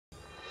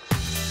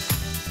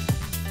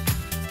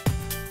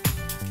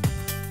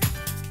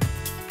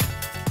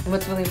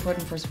What's really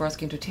important for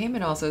Swarovski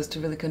Entertainment also is to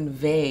really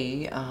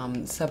convey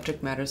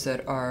subject matters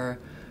that are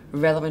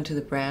relevant to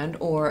the brand,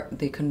 or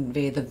they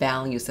convey the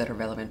values that are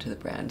relevant to the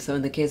brand. So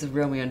in the case of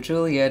Romeo and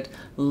Juliet,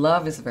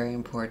 love is very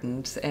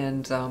important,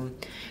 and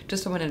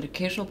just from an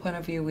educational point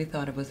of view, we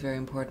thought it was very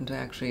important to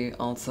actually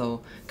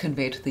also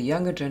convey to the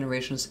younger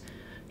generations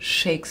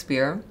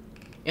Shakespeare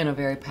in a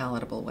very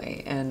palatable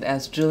way. And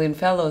as Julian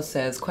Fellows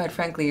says, quite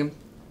frankly,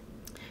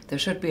 there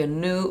should be a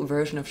new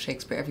version of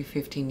Shakespeare every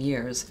 15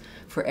 years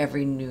for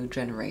every new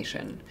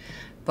generation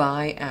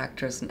by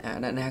actors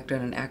and an actor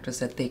and an actress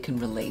that they can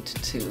relate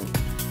to.